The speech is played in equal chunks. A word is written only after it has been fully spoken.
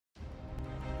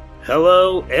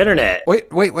Hello, Internet. Wait.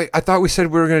 I thought we said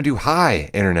we were going to do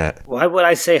hi, Internet. Why would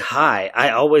I say hi?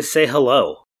 I always say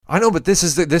hello. I know, but this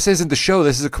isn't the show.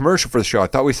 This is a commercial for the show. I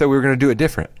thought we said we were going to do it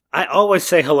different. I always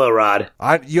say hello, Rod.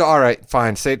 All right,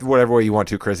 fine. Say it whatever way you want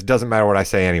to, Chris. It doesn't matter what I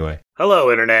say anyway.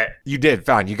 Hello, Internet. You did,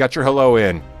 fine. You got your hello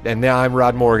in. And now I'm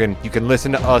Rod Morgan. You can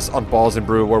listen to us on Balls and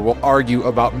Brew, where we'll argue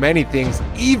about many things,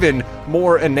 even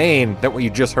more inane than what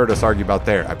you just heard us argue about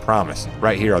there. I promise.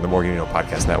 Right here on the Morganino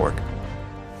Podcast Network.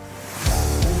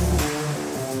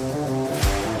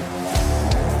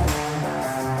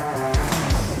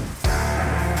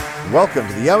 Welcome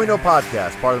to the Yeah We Know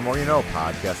Podcast, part of the Morganino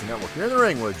Podcast Network. You're in the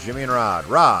ring with Jimmy and Rod.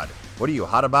 Rod, what are you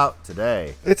hot about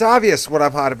today? It's obvious what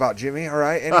I'm hot about, Jimmy, all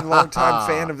right? Any longtime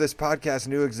fan of this podcast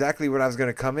knew exactly what I was going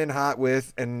to come in hot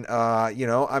with. And,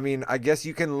 I guess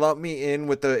you can lump me in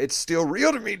with it's still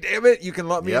real to me, damn it. You can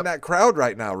lump me in that crowd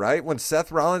right now, right? When Seth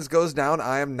Rollins goes down,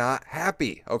 I am not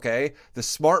happy, okay? The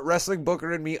smart wrestling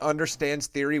booker in me understands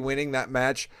theory winning that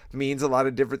match means a lot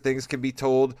of different things can be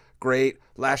told. Great.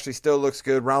 Lashley still looks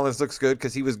good. Rollins looks good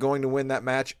because he was going to win that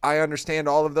match. I understand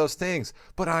all of those things,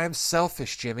 but I am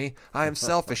selfish, Jimmy. I am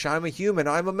selfish. I'm a human.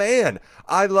 I'm a man.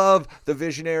 I love the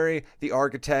visionary, the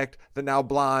architect, the now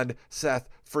blonde Seth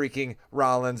freaking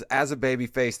Rollins as a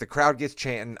babyface. The crowd gets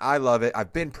chanting. I love it.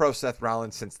 I've been pro Seth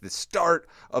Rollins since the start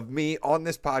of me on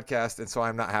this podcast, and so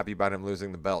I'm not happy about him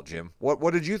losing the belt, Jim.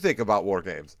 What did you think about War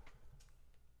Games?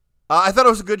 I thought it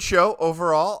was a good show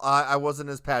overall. I wasn't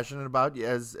as passionate about it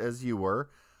as you were.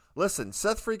 Listen,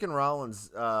 Seth freaking Rollins,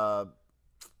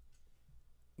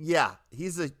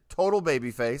 he's a total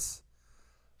babyface.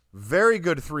 Very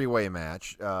good three-way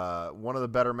match. One of the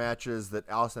better matches that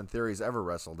Austin Theory's ever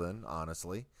wrestled in,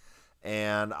 honestly.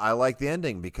 And I like the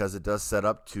ending because it does set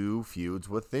up two feuds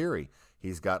with Theory.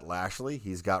 He's got Lashley,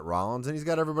 he's got Rollins, and he's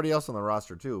got everybody else on the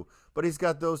roster too. But he's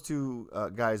got those two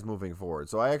guys moving forward.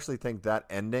 So I actually think that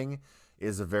ending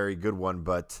is a very good one.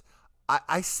 But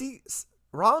I see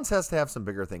Rollins has to have some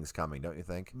bigger things coming, don't you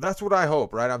think? That's what I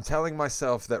hope, right? I'm telling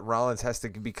myself that Rollins has to,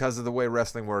 because of the way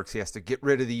wrestling works, he has to get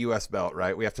rid of the U.S. belt,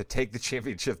 right? We have to take the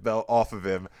championship belt off of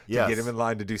him to get him in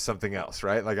line to do something else,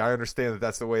 right? Like, I understand that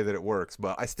that's the way that it works.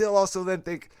 But I still also then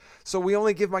think, so we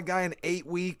only give my guy an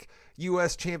 8-week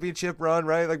U.S. championship run,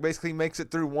 right? Like, basically makes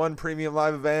it through one premium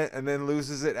live event and then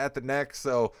loses it at the next.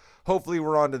 So hopefully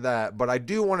we're on to that. But I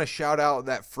do want to shout out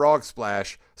that frog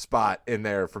splash spot in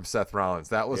there from Seth Rollins.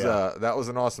 That was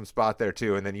an awesome spot there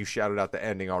too. And then you shouted out the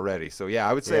ending already. So yeah,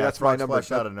 I would say that's my number.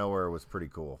 Splash out of nowhere was pretty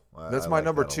cool. That's my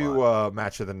number 2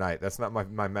 match of the night. That's not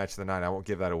my match of the night. I won't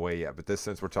give that away yet. But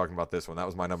since we're talking about this one, that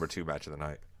was my number 2 match of the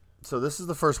night. So this is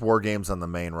the first War Games on the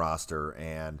main roster,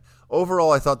 and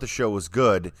overall I thought the show was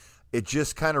good. It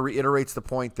just kind of reiterates the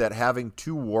point that having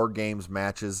 2 War Games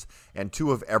matches and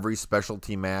 2 of every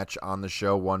specialty match on the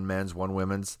show, one men's, one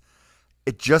women's,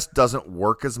 it just doesn't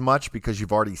work as much because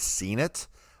you've already seen it.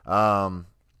 I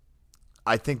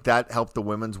think that helped the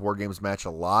women's War Games match a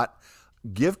lot.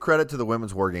 Give credit to the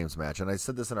women's War Games match, and I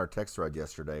said this in our text thread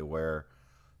yesterday, where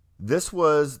this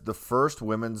was the first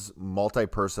women's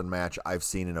multi-person match I've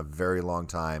seen in a very long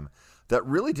time that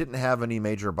really didn't have any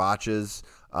major botches,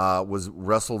 was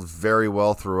wrestled very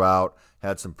well throughout,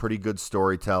 had some pretty good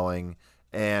storytelling.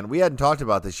 And we hadn't talked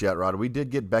about this yet, Rod. We did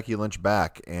get Becky Lynch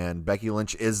back, and Becky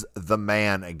Lynch is the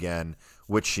man again,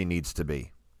 which she needs to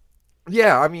be.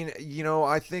 Yeah, I mean,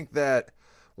 I think that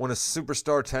when a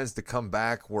superstar tends to come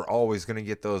back, we're always going to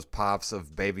get those pops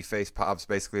of babyface pops,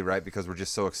 basically, right? Because we're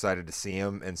just so excited to see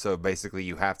him. And so basically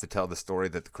you have to tell the story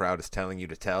that the crowd is telling you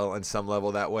to tell in some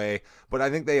level that way. But I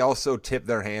think they also tipped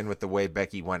their hand with the way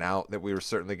Becky went out, that we were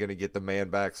certainly going to get the man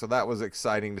back. So that was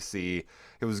exciting to see.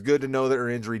 It was good to know that her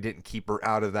injury didn't keep her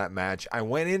out of that match. I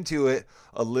went into it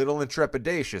a little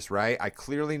intrepidatious, right? I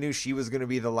clearly knew she was going to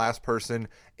be the last person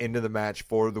into the match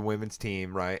for the women's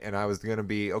team, right? And I was going to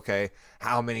be, okay,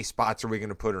 how many spots are we going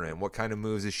to put her in? What kind of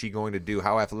moves is she going to do?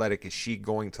 How athletic is she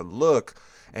going to look?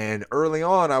 And early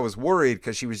on, I was worried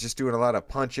because she was just doing a lot of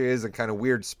punches and kind of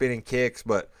weird spinning kicks.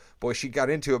 But, boy, she got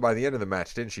into it by the end of the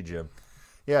match, didn't she, Jim?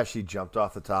 Yeah, she jumped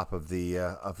off the top of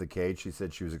the cage. She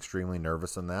said she was extremely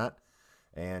nervous in that.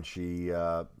 And she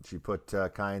put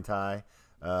Kai and Sky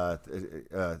through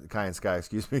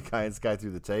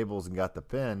the tables and got the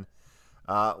pin,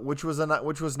 which was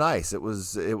nice. It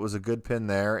was a good pin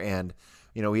there, and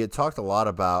we had talked a lot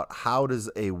about how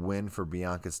does a win for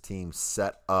Bianca's team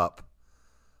set up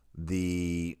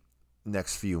the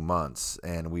next few months,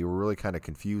 and we were really kind of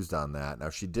confused on that. Now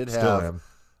she did have,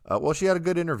 she had a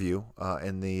good interview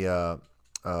in the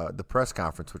press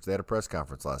conference, which they had a press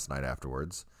conference last night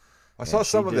afterwards. I saw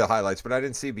some of the highlights, but I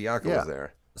didn't see Bianca was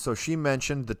there. So she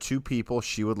mentioned the 2 people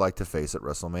she would like to face at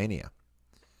WrestleMania.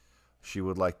 she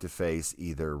would like to face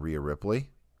either Rhea Ripley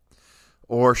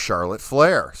or Charlotte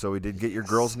Flair. So we did get your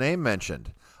girl's name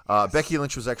mentioned. Becky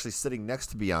Lynch was actually sitting next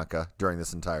to Bianca during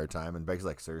this entire time, and Becky's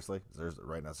like, seriously?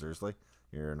 Right now, seriously?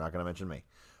 You're not going to mention me.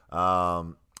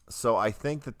 So I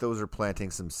think that those are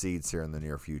planting some seeds here in the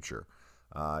near future.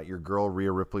 Your girl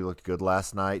Rhea Ripley looked good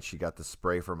last night. She got the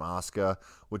spray from Asuka,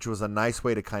 which was a nice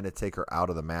way to kind of take her out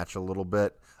of the match a little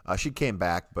bit. She came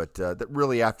back, but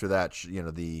really after that,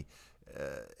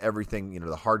 everything,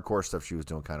 the hardcore stuff she was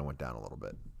doing kind of went down a little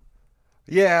bit.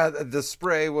 Yeah, the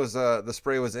spray was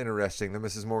interesting. The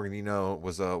Mrs. Morgan,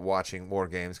 was watching War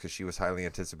Games because she was highly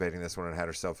anticipating this one and had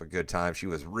herself a good time. She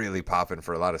was really popping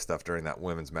for a lot of stuff during that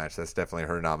women's match. That's definitely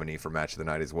her nominee for match of the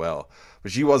night as well.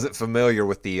 But she wasn't familiar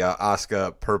with the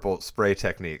Asuka purple spray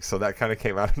technique, so that kind of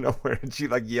came out of nowhere. And she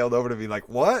yelled over to me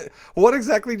 "What? What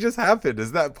exactly just happened?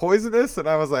 Is that poisonous?" And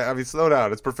I was like, slow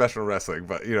down. It's professional wrestling,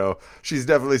 but she's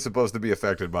definitely supposed to be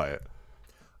affected by it.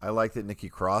 I like that Nikki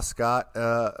Cross got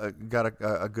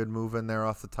a good move in there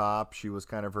off the top. She was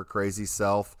kind of her crazy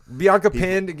self. Bianca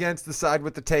pinned against the side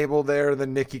with the table there.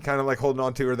 Then Nikki kind of holding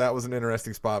on to her. That was an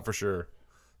interesting spot for sure.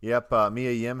 Yep.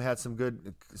 Mia Yim had some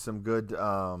good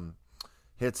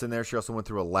hits in there. She also went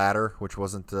through a ladder, which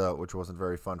wasn't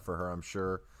very fun for her, I'm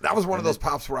sure. That was one of those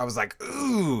pops where I was like,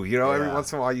 ooh, every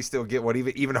once in a while you still get what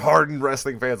even hardened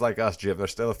wrestling fans like us, Jim. There's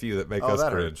still a few that make us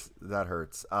cringe. That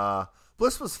hurts.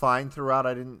 Bliss was fine throughout.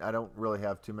 I don't really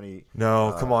have too many.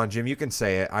 No, come on, Jim. You can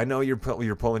say it. I know you're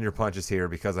pulling your punches here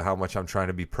because of how much I'm trying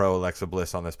to be pro Alexa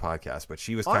Bliss on this podcast, but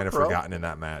she was kind of forgotten in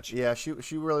that match. Yeah,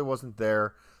 she really wasn't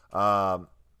there.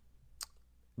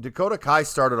 Dakota Kai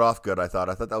started off good, I thought.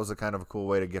 I thought that was a kind of a cool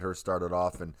way to get her started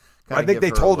off. And I think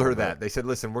they told her that. They said,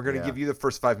 listen, we're going to give you the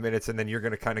first 5 minutes, and then you're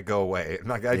going to kind of go away.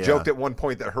 And I joked at one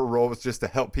point that her role was just to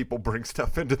help people bring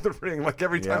stuff into the ring.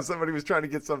 Every time somebody was trying to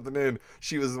get something in,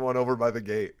 she was the one over by the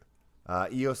gate.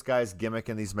 Io Sky's gimmick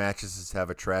in these matches is to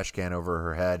have a trash can over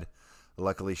her head.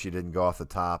 Luckily, she didn't go off the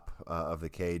top of the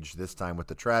cage this time with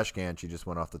the trash can. She just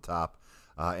went off the top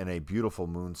in a beautiful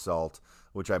moonsault,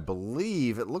 which I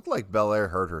believe it looked like Belair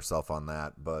hurt herself on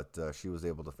that, but she was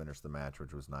able to finish the match,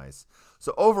 which was nice.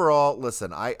 So overall,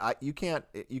 listen, you can't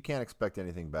expect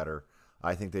anything better.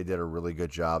 I think they did a really good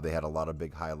job. They had a lot of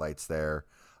big highlights there.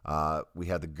 We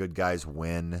had the good guys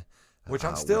win, which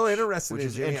I'm still interested in,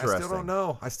 Jimmy.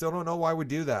 I still don't know why we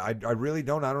do that. I really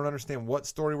don't. I don't understand what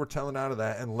story we're telling out of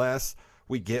that unless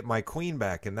we get my queen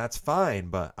back, and that's fine.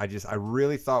 But I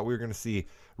really thought we were going to see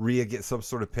Rhea get some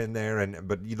sort of pin there,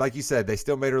 but like you said, they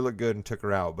still made her look good and took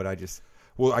her out. But I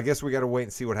guess we got to wait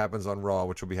and see what happens on Raw,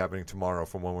 which will be happening tomorrow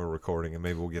from when we're recording, and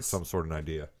maybe we'll get some sort of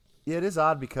idea. Yeah, it is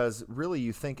odd because really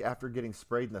you think after getting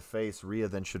sprayed in the face, Rhea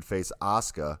then should face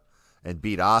Asuka and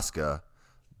beat Asuka,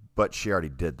 but she already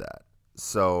did that.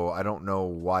 So I don't know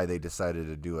why they decided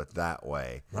to do it that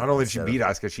way. Not only did she beat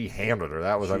Asuka, she handled her.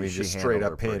 That was, just straight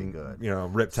up pin,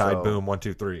 riptide, boom, 1,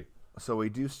 2, 3. So we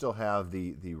do still have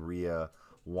the Rhea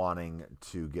wanting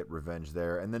to get revenge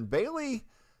there. And then Bayley,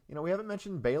 we haven't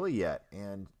mentioned Bayley yet,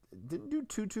 and didn't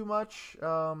do too much,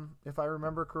 if I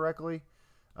remember correctly.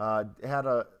 Had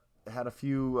a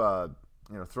few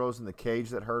throws in the cage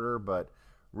that hurt her, but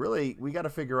really we got to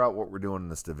figure out what we're doing in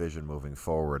this division moving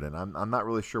forward. And I'm not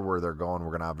really sure where they're going. We're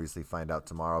going to obviously find out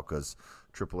tomorrow because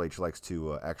Triple H likes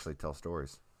to actually tell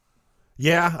stories.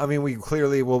 Yeah, we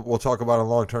clearly we'll talk about a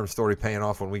long-term story paying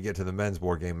off when we get to the men's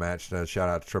War Game match. Shout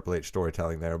out to Triple H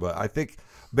storytelling there. But I think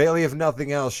Bayley, if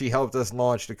nothing else, she helped us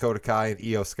launch Dakota Kai and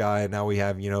Io Sky, and now we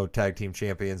have tag team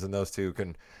champions, and those two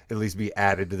can at least be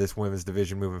added to this women's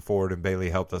division moving forward. And Bayley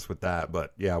helped us with that.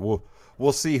 But yeah,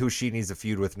 we'll see who she needs to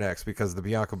feud with next because the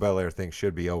Bianca Belair thing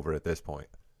should be over at this point.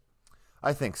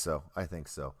 I think so.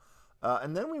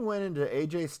 And then we went into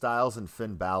AJ Styles and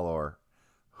Finn Balor,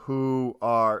 who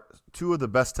are two of the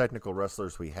best technical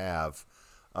wrestlers we have.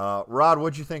 Rod,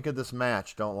 what'd you think of this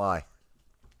match? Don't lie.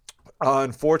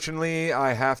 Unfortunately,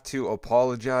 I have to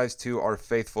apologize to our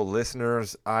faithful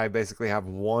listeners. I basically have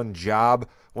one job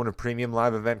when a premium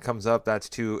live event comes up. That's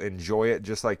to enjoy it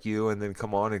just like you and then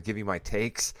come on and give you my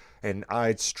takes. And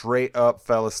I straight up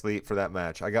fell asleep for that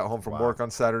match. I got home from work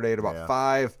on Saturday at about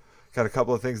 5. Got a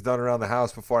couple of things done around the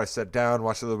house before I sat down,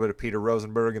 watched a little bit of Peter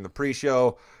Rosenberg in the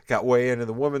pre-show, got way into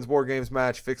the women's War Games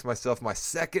match, fixed myself my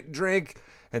second drink,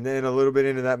 and then a little bit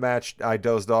into that match, I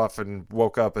dozed off and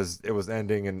woke up as it was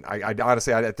ending. And I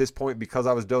honestly, at this point, because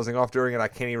I was dozing off during it, I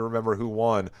can't even remember who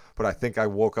won, but I think I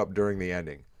woke up during the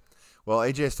ending. Well,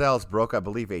 AJ Styles broke, I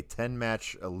believe, a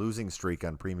 10-match losing streak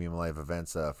on premium live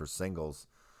events for singles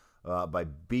by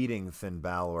beating Finn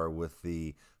Balor with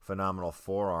the phenomenal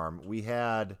forearm. We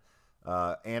had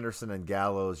Anderson and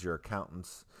Gallows, your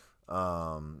accountants,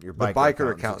 your The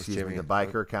biker accountants, excuse Jimmy. me, the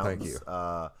biker Thank accountants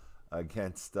you.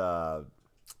 against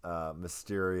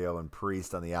Mysterio and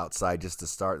Priest on the outside just to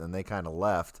start, and then they kind of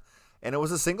left. And it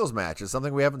was a singles match. It's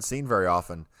something we haven't seen very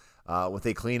often with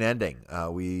a clean ending.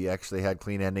 We actually had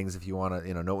clean endings, if you want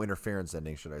to, no interference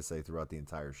ending, should I say, throughout the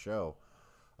entire show.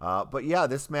 But yeah,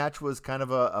 this match was kind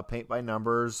of a paint by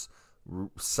numbers,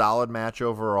 solid match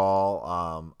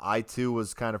overall. I too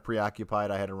was kind of preoccupied.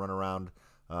 I had to run around,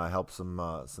 help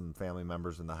some family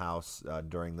members in the house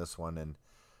during this one, and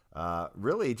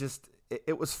really just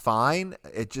it was fine.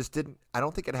 It just didn't. I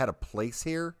don't think it had a place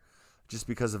here, just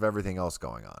because of everything else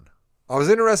going on. I was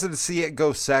interested to see it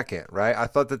go second, right? I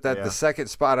thought that Yeah. the second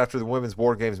spot after the women's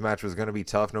War Games match was going to be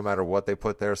tough no matter what they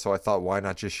put there. So I thought, why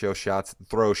not just throw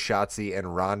Shotzi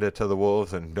and Ronda to the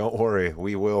Wolves? And don't worry,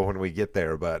 we will when we get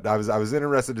there. But I was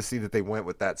interested to see that they went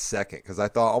with that second, because I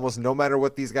thought almost no matter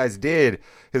what these guys did, it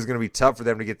was going to be tough for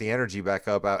them to get the energy back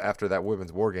up after that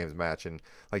women's War Games match. And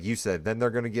like you said, then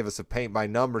they're going to give us a paint by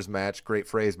numbers match. Great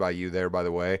phrase by you there, by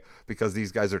the way, because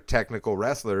these guys are technical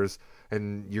wrestlers.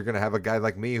 And you're going to have a guy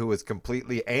like me who is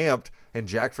completely amped and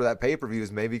jacked for that pay-per-view is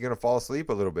maybe going to fall asleep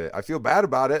a little bit. I feel bad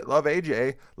about it. Love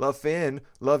AJ, love Finn,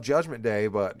 love Judgment Day,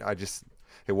 but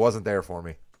it wasn't there for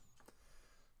me.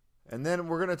 And then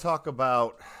we're going to talk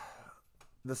about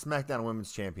the SmackDown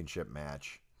Women's Championship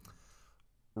match.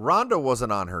 Ronda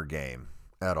wasn't on her game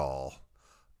at all.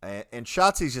 And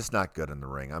Shotzi's just not good in the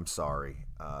ring. I'm sorry.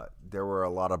 There were a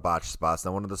lot of botched spots.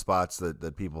 Now, one of the spots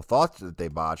that people thought that they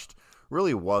botched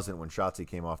really wasn't when Shotzi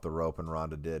came off the rope and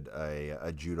Ronda did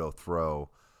a judo throw.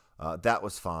 That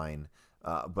was fine.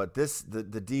 But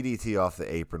the DDT off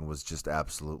the apron was just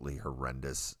absolutely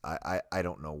horrendous. I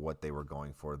don't know what they were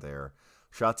going for there.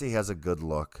 Shotzi has a good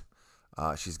look.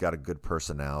 She's got a good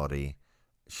personality.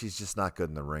 She's just not good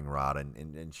in the ring, Rod,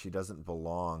 and she doesn't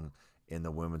belong in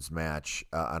the women's match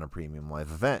on a premium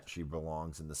live event. She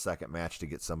belongs in the second match to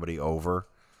get somebody over,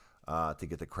 to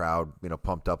get the crowd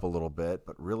pumped up a little bit.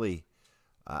 But really,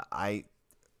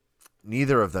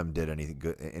 neither of them did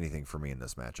anything for me in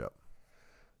this matchup.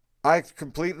 I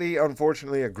completely,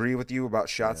 unfortunately, agree with you about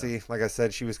Shotzi. Yeah. Like I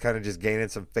said, she was kind of just gaining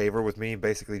some favor with me,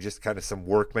 basically just kind of some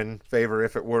workman favor,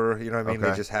 if it were. You know what I mean? Okay.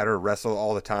 They just had her wrestle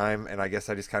all the time, and I guess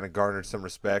I just kind of garnered some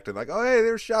respect. And like, oh, hey,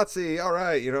 there's Shotzi. All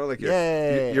right. Like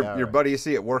your buddy you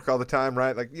see at work all the time,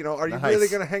 right? Like, are you really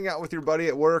going to hang out with your buddy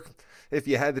at work? If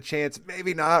you had the chance,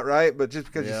 maybe not, right? But just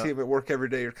because you see him at work every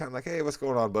day, you're kind of like, hey, what's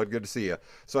going on, bud? Good to see you.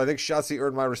 So I think Shotzi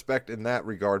earned my respect in that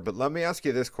regard. But let me ask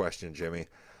you this question, Jimmy.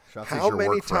 Shotzi's how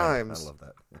many times? I love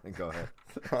that. Go ahead.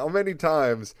 How many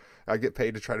times? I get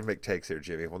paid to try to make takes here,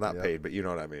 Jimmy. Well, not paid, but you know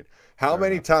what I mean. How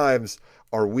many times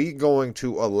are we going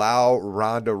to allow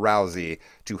Ronda Rousey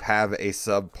to have a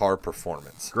subpar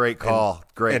performance? Great call.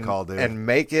 Great call, dude. And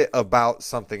make it about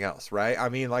something else, right? I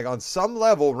mean, like on some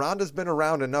level, Ronda's been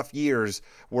around enough years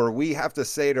where we have to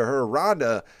say to her,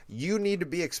 Ronda, you need to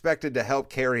be expected to help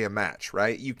carry a match,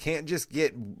 right? You can't just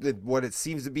get what it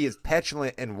seems to be as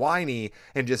petulant and whiny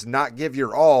and just not give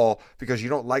your all because you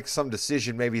don't like some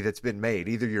decision maybe that's been made.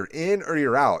 Either you're in or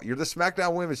you're out. You're the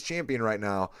SmackDown Women's Champion right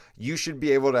now. You should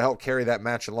be able to help carry that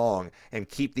match along and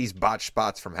keep these botched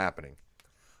spots from happening.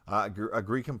 I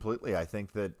agree completely. I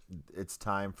think that it's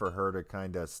time for her to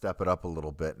kind of step it up a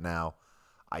little bit. Now,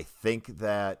 I think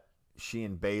that she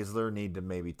and Baszler need to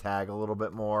maybe tag a little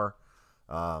bit more.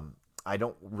 I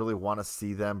don't really want to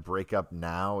see them break up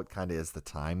now. It kind of is the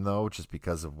time, though, just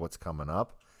because of what's coming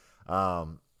up.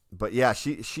 But, yeah,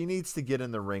 she needs to get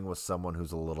in the ring with someone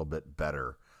who's a little bit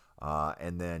better.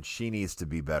 And then she needs to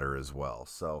be better as well.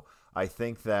 So I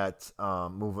think that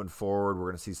moving forward, we're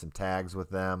going to see some tags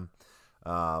with them.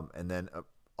 And then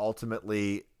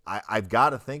ultimately, I've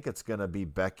got to think it's going to be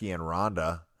Becky and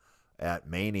Ronda at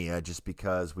Mania just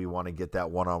because we want to get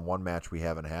that one-on-one match we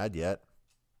haven't had yet.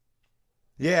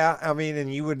 Yeah, I mean,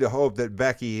 and you would hope that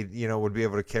Becky, would be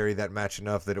able to carry that match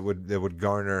enough that it would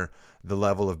garner the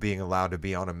level of being allowed to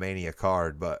be on a Mania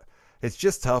card, but it's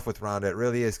just tough with Ronda. It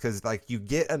really is, because like you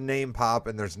get a name pop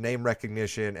and there's name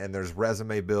recognition and there's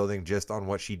resume building just on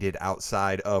what she did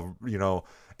outside of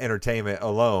entertainment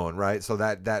alone, right? So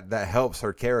that helps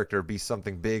her character be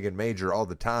something big and major all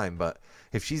the time. But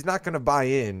if she's not going to buy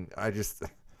in,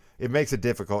 it makes it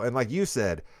difficult. And like you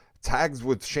said, tags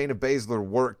with Shayna Baszler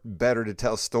work better to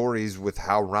tell stories with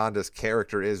how Ronda's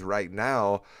character is right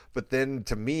now. But then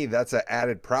to me, that's an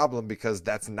added problem because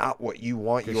that's not what you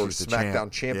want your SmackDown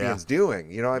champions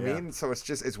doing. You know what I mean? So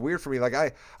it's weird for me.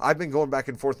 Like I've been going back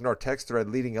and forth in our text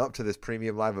thread leading up to this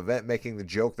premium live event, making the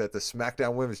joke that the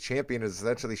SmackDown Women's Champion is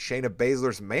essentially Shayna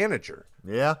Baszler's manager.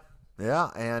 Yeah.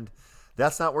 And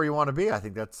that's not where you want to be. I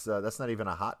think that's not even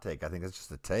a hot take. I think that's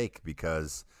just a take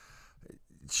because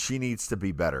she needs to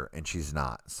be better, and she's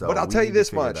not. So, but I'll we tell you need to this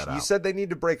figure much. that You out. said they need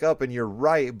to break up, and you're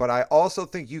right, but I also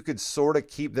think you could sort of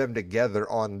keep them together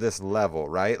on this level,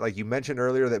 right? Like you mentioned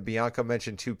earlier that Bianca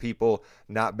mentioned two people,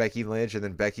 not Becky Lynch, and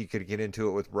then Becky could get into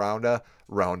it with Ronda.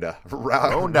 Ronda.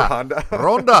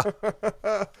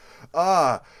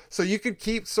 So you could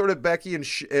keep sort of Becky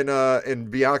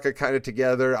and Bianca kind of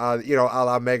together, you know, a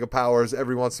la Mega Powers.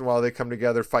 Every once in a while they come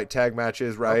together, fight tag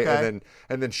matches, right? Okay.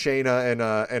 And then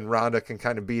Shayna and Ronda can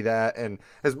kind of be that. And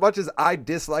as much as I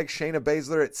dislike Shayna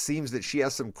Baszler, it seems that she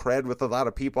has some cred with a lot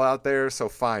of people out there. So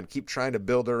fine, keep trying to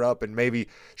build her up, and maybe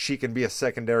she can be a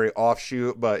secondary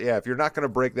offshoot. But yeah, if you're not going to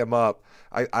break them up,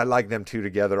 I like them two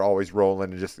together, always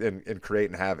rolling and just and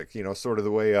creating havoc. You know, sort of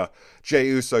the way Jey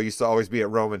Uso used to always be at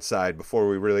Roman's side before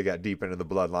we really got deep into the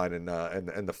bloodline and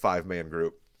the 5-man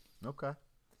group. Okay.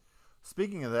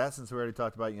 Speaking of that, since we already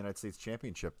talked about United States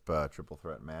Championship triple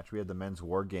threat match, we had the men's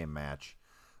war game match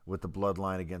with the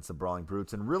Bloodline against the Brawling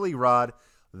Brutes. And really, Rod,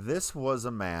 this was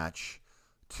a match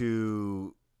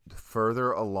to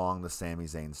further along the Sami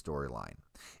Zayn storyline.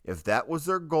 If that was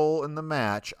their goal in the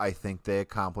match, I think they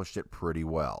accomplished it pretty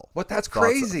well. But that's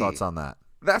crazy. Thoughts on that?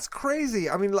 That's crazy.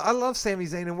 I mean, I love Sami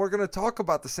Zayn, and we're going to talk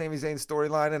about the Sami Zayn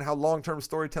storyline and how long-term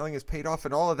storytelling has paid off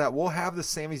and all of that. We'll have the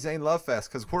Sami Zayn love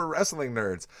fest because we're wrestling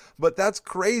nerds. But that's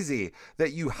crazy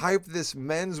that you hype this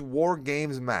men's War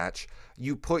Games match.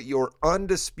 You put your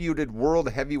undisputed world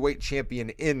heavyweight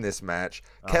champion in this match.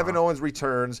 Kevin Owens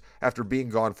returns after being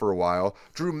gone for a while.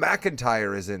 Drew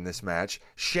McIntyre is in this match.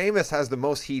 Sheamus has the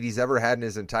most heat he's ever had in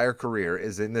his entire career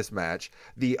is in this match.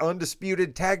 The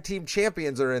undisputed tag team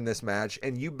champions are in this match,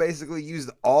 and you basically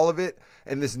used all of it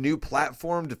in this new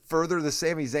platform to further the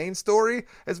Sami Zayn story.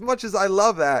 As much as I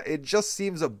love that, it just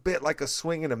seems a bit like a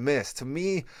swing and a miss. To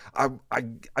me, I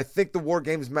think the War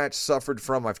Games match suffered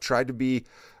from, I've tried to be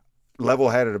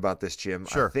level-headed about this, Jim.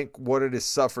 Sure. I think what it has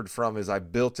suffered from is I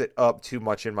built it up too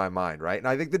much in my mind, right? And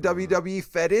I think the WWE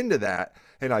fed into that,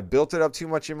 and I built it up too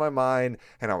much in my mind,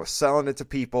 and I was selling it to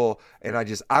people, and I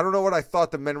don't know what I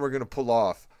thought the men were going to pull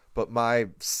off, but my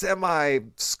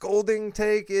semi-scolding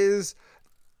take is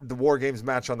the War Games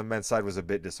match on the men's side was a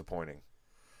bit disappointing.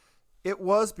 It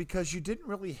was because you didn't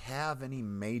really have any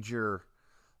major,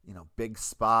 big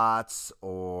spots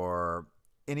or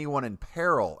anyone in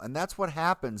peril. And that's what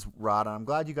happens, Rod. And I'm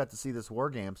glad you got to see this War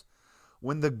Games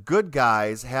when the good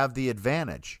guys have the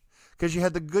advantage. Because you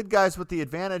had the good guys with the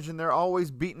advantage and they're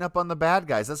always beating up on the bad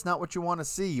guys. That's not what you want to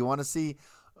see. You want to see,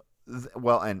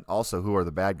 well, and also who are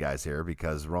the bad guys here?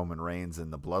 Because Roman Reigns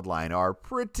and the Bloodline are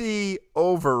pretty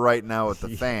over right now with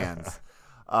the fans.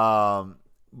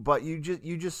 But you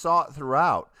just saw it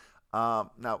throughout.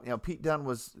 Now, Pete Dunne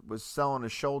was selling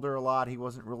his shoulder a lot. He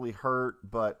wasn't really hurt,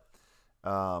 but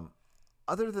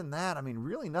other than that, I mean,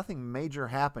 really nothing major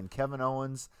happened. Kevin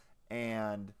Owens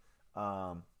and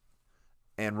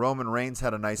Roman Reigns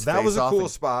had a nice That was a face-off, cool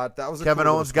and spot. That was a Kevin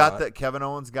cool Owens spot. Kevin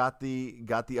Owens got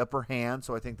the upper hand,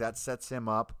 so I think that sets him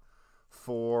up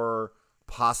for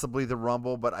possibly the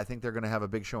Rumble, but I think they're going to have a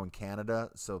big show in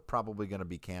Canada, so probably going to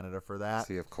be Canada for that.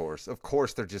 See, of course,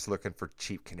 they're just looking for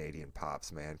cheap Canadian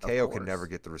pops, man. KO can never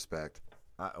get the respect.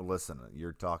 Listen,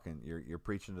 you're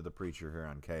preaching to the preacher here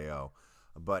on KO.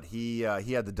 But he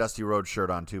had the Dusty Rhodes shirt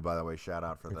on too, by the way. Shout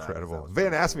out for that. Incredible.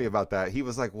 Van asked me about that. He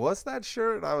was like, "What's that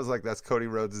shirt?" And I was like, "That's Cody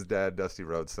Rhodes' dad, Dusty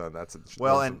Rhodes' son." That's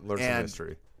learn some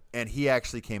history. And he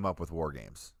actually came up with War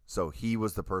Games, so he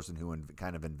was the person who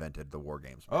kind of invented the War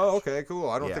Games match. Oh, okay, cool.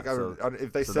 I don't think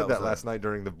if they said that was last night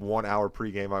during the 1 hour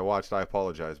pregame I watched, I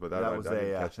apologize, but I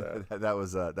didn't catch that.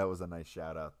 that was a nice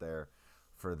shout out there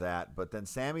for that. But then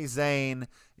Sami Zayn,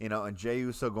 and Jey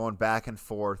Uso going back and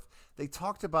forth. They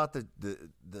talked about the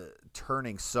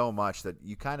turning so much that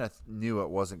you kind of knew it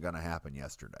wasn't going to happen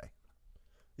yesterday.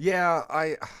 Yeah,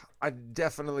 I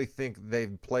definitely think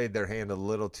they've played their hand a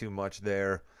little too much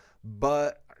there,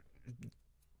 but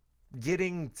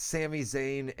getting Sami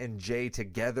Zayn and Jey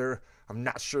together, I'm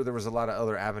not sure there was a lot of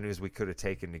other avenues we could have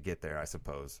taken to get there, I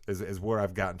suppose, is where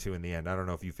I've gotten to in the end. I don't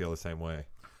know if you feel the same way.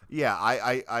 Yeah,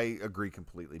 I agree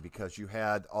completely because you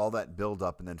had all that build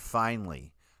up and then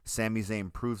finally Sami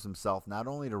Zayn proves himself not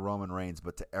only to Roman Reigns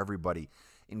but to everybody,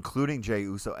 including Jey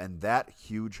Uso, and that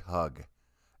huge hug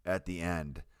at the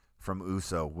end from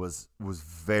Uso was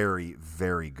very,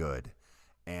 very good.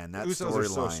 And that Usos are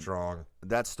so strong.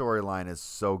 That storyline is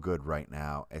so good right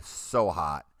now. It's so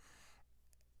hot.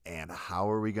 And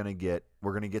how are we going to get?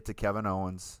 We're going to get to Kevin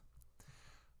Owens.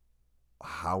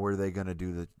 How are they going to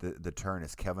do the turn?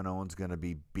 Is Kevin Owens going to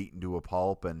be beaten to a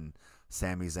pulp and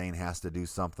Sami Zayn has to do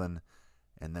something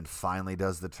and then finally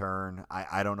does the turn?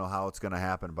 I don't know how it's going to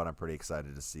happen, but I'm pretty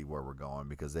excited to see where we're going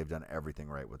because they've done everything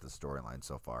right with the storyline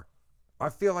so far. I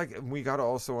feel like we got to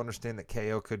also understand that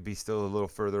KO could be still a little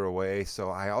further away. So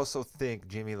I also think,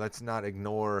 Jimmy, let's not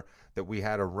ignore that we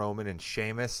had a Roman and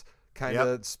Sheamus kind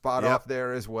of spot off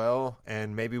there as well.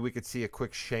 And maybe we could see a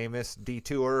quick Sheamus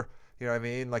detour. You know what I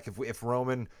mean? Like if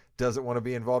Roman doesn't want to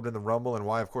be involved in the Rumble, and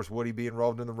why, of course, would he be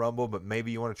involved in the Rumble? But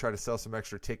maybe you want to try to sell some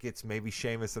extra tickets. Maybe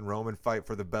Sheamus and Roman fight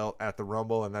for the belt at the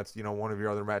Rumble, and that's, one of your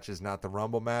other matches, not the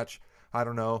Rumble match. I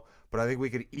don't know. But I think we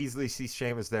could easily see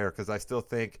Sheamus there because I still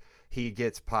think he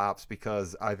gets pops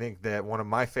because I think that one of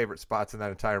my favorite spots in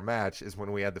that entire match is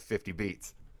when we had the 50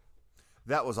 beats.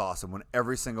 That was awesome when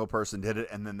every single person did it,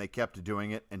 and then they kept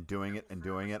doing it and doing it and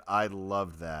doing it. I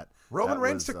loved that. Roman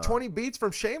Reigns took 20 beats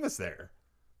from Sheamus there.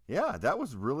 Yeah, that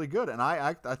was really good. And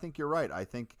I think you're right. I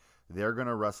think they're going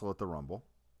to wrestle at the Rumble.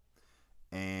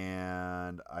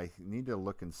 And I need to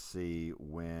look and see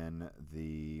when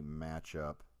the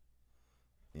matchup.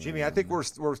 Jimmy, I think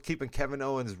we're keeping Kevin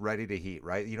Owens ready to heat,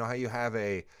 right? You know how you have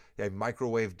a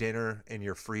microwave dinner in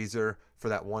your freezer for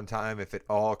that one time if it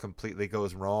all completely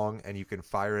goes wrong and you can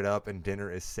fire it up and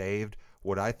dinner is saved?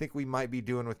 What I think we might be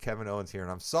doing with Kevin Owens here, and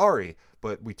I'm sorry,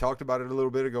 but we talked about it a little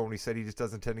bit ago when he said he just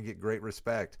doesn't tend to get great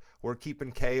respect. We're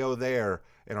keeping KO there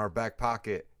in our back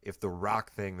pocket if the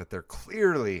Rock thing that they're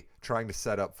clearly trying to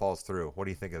set up falls through. What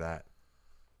do you think of that?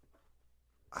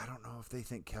 I don't know if they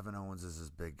think Kevin Owens is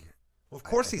as big. Well, of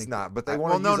course he's not, but they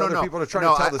want to use other people to try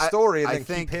to tell the story and then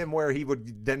keep him where he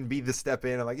would then be the step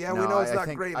in and we know it's not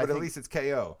great, but at least it's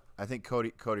KO. I think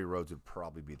Cody Rhodes would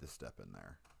probably be the step in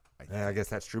there. I guess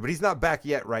that's true, but he's not back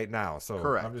yet right now. So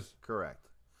Correct.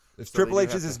 If Triple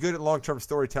H is as good at long-term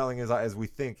storytelling as we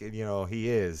think, he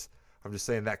is. I'm just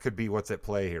saying that could be what's at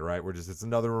play here, right? It's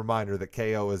another reminder that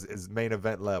KO is main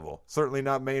event level. Certainly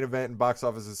not main event and box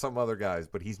office as some other guys,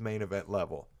 but he's main event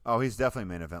level. Oh, he's definitely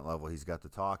main event level. He's got the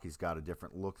talk. He's got a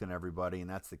different look than everybody, and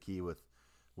that's the key with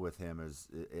him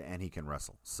and he can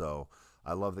wrestle. So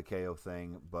I love the KO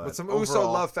thing. But some overall,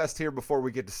 Uso love fest here before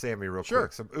we get to Sammy real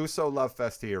quick. Some Uso love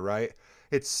fest here, right?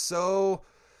 It's so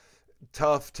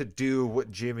tough to do what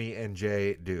Jimmy and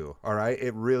Jay do. All right,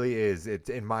 it really is.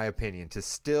 It's, in my opinion, to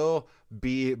still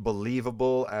be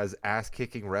believable as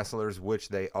ass-kicking wrestlers, which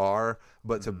they are,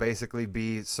 but to basically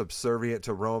be subservient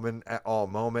to Roman at all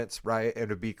moments, right, and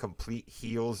to be complete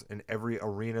heels in every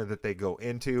arena that they go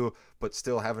into, but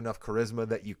still have enough charisma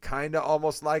that you kind of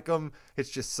almost like them. It's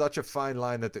just such a fine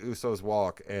line that the Usos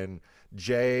walk, and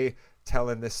Jay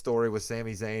telling this story with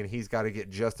Sami Zayn, he's got to get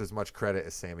just as much credit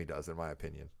as Sami does, in my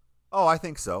opinion. Oh, I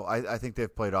think so. I think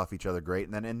they've played off each other great.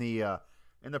 And then in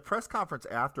the press conference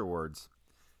afterwards,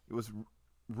 it was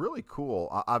really cool.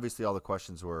 Obviously, all the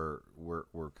questions were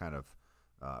kind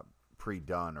of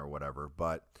pre-done or whatever,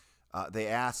 but they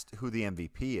asked who the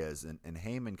MVP is, and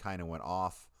Heyman kind of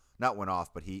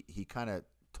but he kind of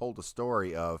told a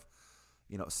story of,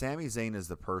 Sami Zayn is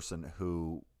the person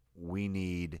who we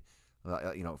need.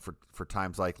 For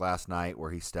times like last night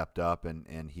where he stepped up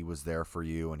and he was there for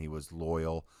you and he was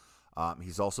loyal.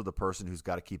 He's also the person who's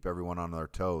got to keep everyone on their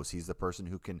toes. He's the person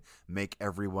who can make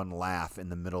everyone laugh in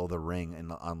the middle of the ring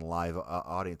and on live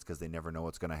audience because they never know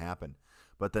what's going to happen.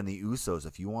 But then the Usos,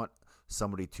 if you want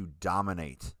somebody to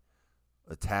dominate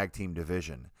a tag team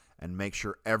division and make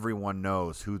sure everyone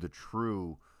knows who the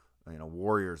true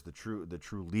warriors, the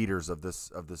true leaders of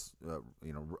this of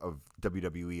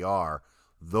WWE are,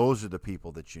 those are the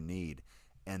people that you need,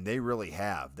 and they really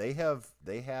have. They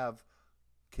have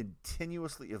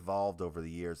continuously evolved over the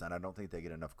years, and I don't think they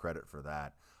get enough credit for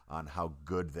that on how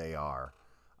good they are.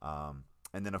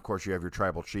 And then, of course, you have your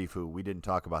tribal chief, who we didn't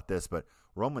talk about this, but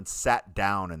Roman sat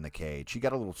down in the cage. He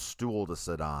got a little stool to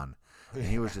sit on, and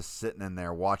he was just sitting in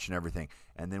there watching everything.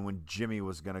 And then when Jimmy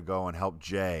was going to go and help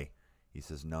Jay, he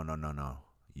says, no,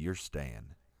 you're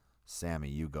staying. Sammy,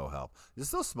 you go help.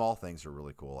 Just those small things are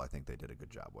really cool. I think they did a good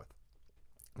job with.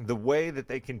 The way that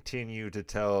they continue to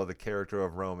tell the character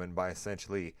of Roman by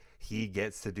essentially he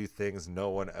gets to do things no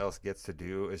one else gets to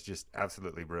do is just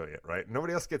absolutely brilliant, right?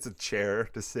 Nobody else gets a chair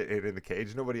to sit in the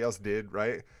cage. Nobody else did,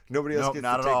 right? Nobody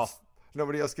else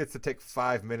Nobody else gets to take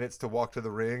 5 minutes to walk to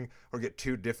the ring or get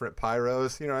 2 different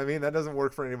pyros. You know what I mean? That doesn't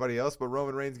work for anybody else, but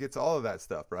Roman Reigns gets all of that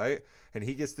stuff, right? And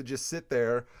he gets to just sit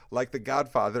there like the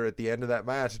Godfather at the end of that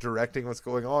match, directing what's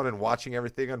going on and watching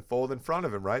everything unfold in front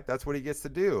of him, right? That's what he gets to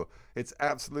do. It's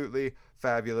absolutely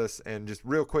fabulous. And just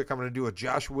real quick, I'm going to do a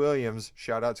Josh Williams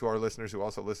shout out to our listeners who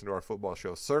also listen to our football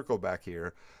show. Circle back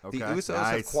here. Okay, the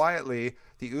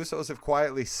Usos have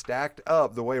quietly stacked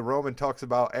up the way Roman talks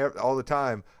about all the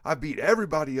time. I beat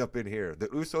everybody up in here. The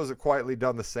Usos have quietly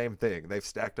done the same thing. They've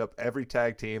stacked up every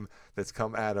tag team that's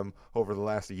come at them over the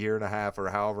last year and a half or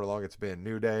however long it's been.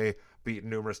 New Day, beaten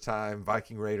numerous times,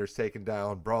 Viking Raiders taken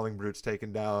down, Brawling Brutes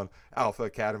taken down, Alpha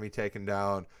Academy taken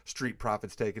down, Street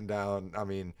Profits taken down. I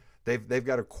mean, they've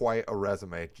got quite a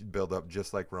resume build up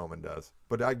just like Roman does.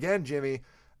 But again, Jimmy,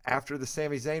 after the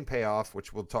Sami Zayn payoff,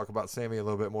 which we'll talk about Sami a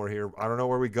little bit more here, I don't know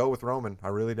where we go with Roman. I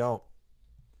really don't.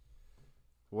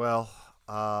 Well,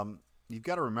 you've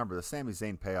got to remember the Sami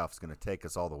Zayn payoff is going to take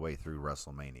us all the way through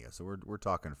WrestleMania. So we're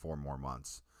talking 4 more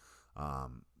months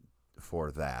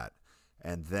for that.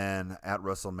 And then at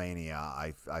WrestleMania,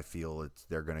 I feel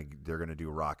they're gonna do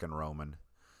Rock and Roman,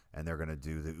 and they're gonna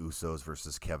do the Usos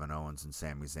versus Kevin Owens and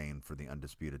Sami Zayn for the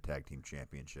Undisputed Tag Team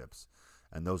Championships,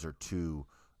 and those are 2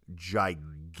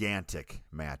 gigantic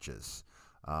matches.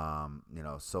 Solo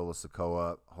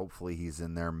Sikoa, hopefully he's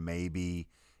in there, maybe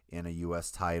in a U.S.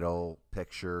 title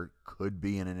picture, could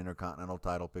be in an Intercontinental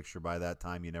title picture by that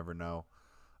time. You never know.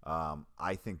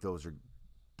 I think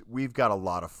we've got a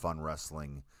lot of fun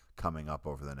wrestling coming up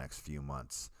over the next few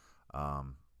months.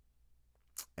 And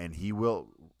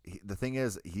the thing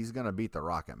is, he's going to beat The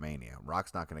Rock at Mania.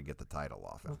 Rock's not going to get the title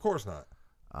off him. Of course not.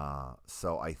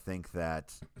 So I think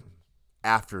that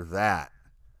after that,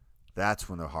 that's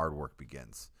when the hard work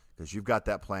begins. Because you've got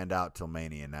that planned out till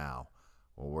Mania now.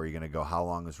 Well, where are you going to go? How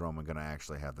long is Roman going to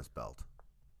actually have this belt?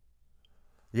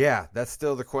 Yeah, that's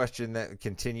still the question that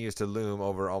continues to loom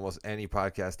over almost any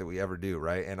podcast that we ever do,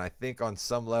 right? And I think on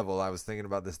some level, I was thinking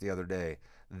about this the other day,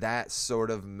 that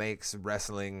sort of makes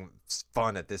wrestling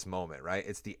fun at this moment, right?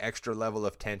 It's the extra level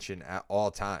of tension at all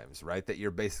times, right? That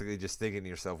you're basically just thinking to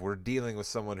yourself, we're dealing with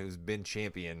someone who's been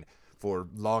champion for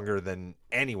longer than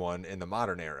anyone in the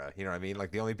modern era. You know what I mean? Like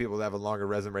the only people that have a longer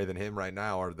resume than him right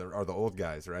now are the old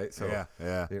guys, right? So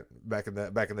yeah. You know, back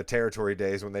in the territory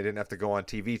days when they didn't have to go on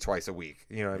TV twice a week.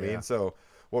 You know what I mean? So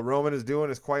what Roman is doing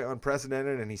is quite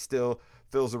unprecedented, and he still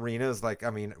fills arenas. Like,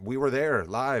 I mean, we were there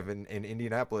live in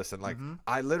Indianapolis, and like I'm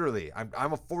a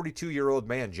 42-year-old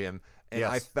man, Jim. And yes.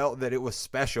 I felt that it was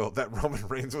special that Roman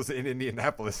Reigns was in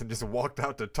Indianapolis and just walked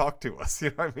out to talk to us. You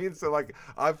know what I mean? So like,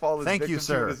 I fall as victim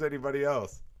to it as anybody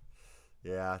else.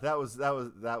 Yeah, that was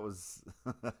that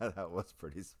was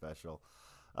pretty special.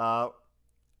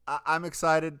 I'm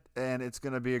excited, and it's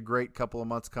going to be a great couple of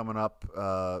months coming up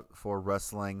for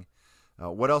wrestling.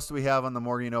 What else do we have on the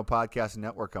More You Know Podcasting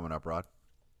Network coming up, Rod?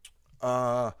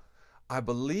 I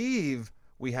believe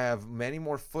we have many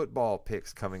more football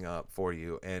picks coming up for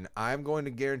you, and I'm going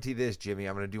to guarantee this, Jimmy.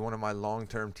 I'm going to do one of my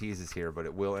long-term teases here, but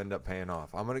it will end up paying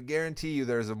off. I'm going to guarantee you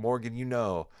there's a Morgan You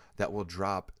Know that will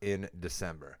drop in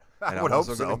December. And I would hope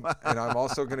so. And I'm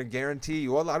also going to guarantee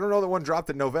you, well, I don't know that one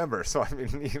dropped in November, so I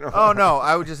mean, you know. Oh, no,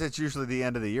 it's usually the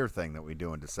end of the year thing that we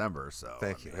do in December, so.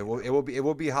 Thank you. It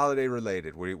will be holiday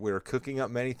related. We're cooking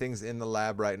up many things in the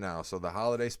lab right now, so the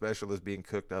holiday special is being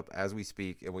cooked up as we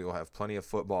speak, and we will have plenty of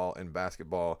football and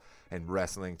basketball and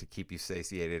wrestling to keep you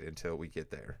satiated until we get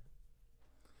there.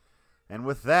 And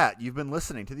with that, you've been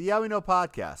listening to the Yeah We Know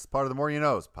podcast, part of the More You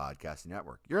Knows Podcasting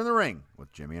Network. You're in the ring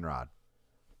with Jimmy and Rod.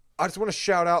 I just want to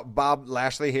shout out Bob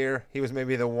Lashley here. He was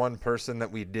maybe the one person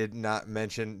that we did not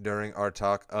mention during our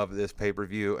talk of this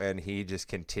pay-per-view, and he just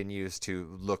continues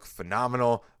to look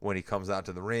phenomenal when he comes out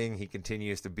to the ring. He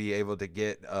continues to be able to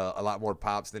get a lot more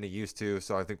pops than he used to,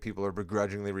 so I think people are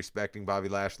begrudgingly respecting Bobby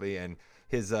Lashley, and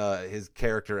his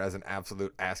character as an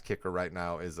absolute ass kicker right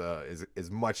now is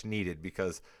much needed,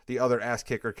 because the other ass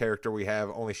kicker character we have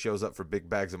only shows up for big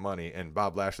bags of money, and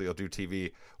Bob Lashley will do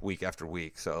TV week after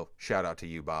week. So shout out to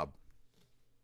you, Bob.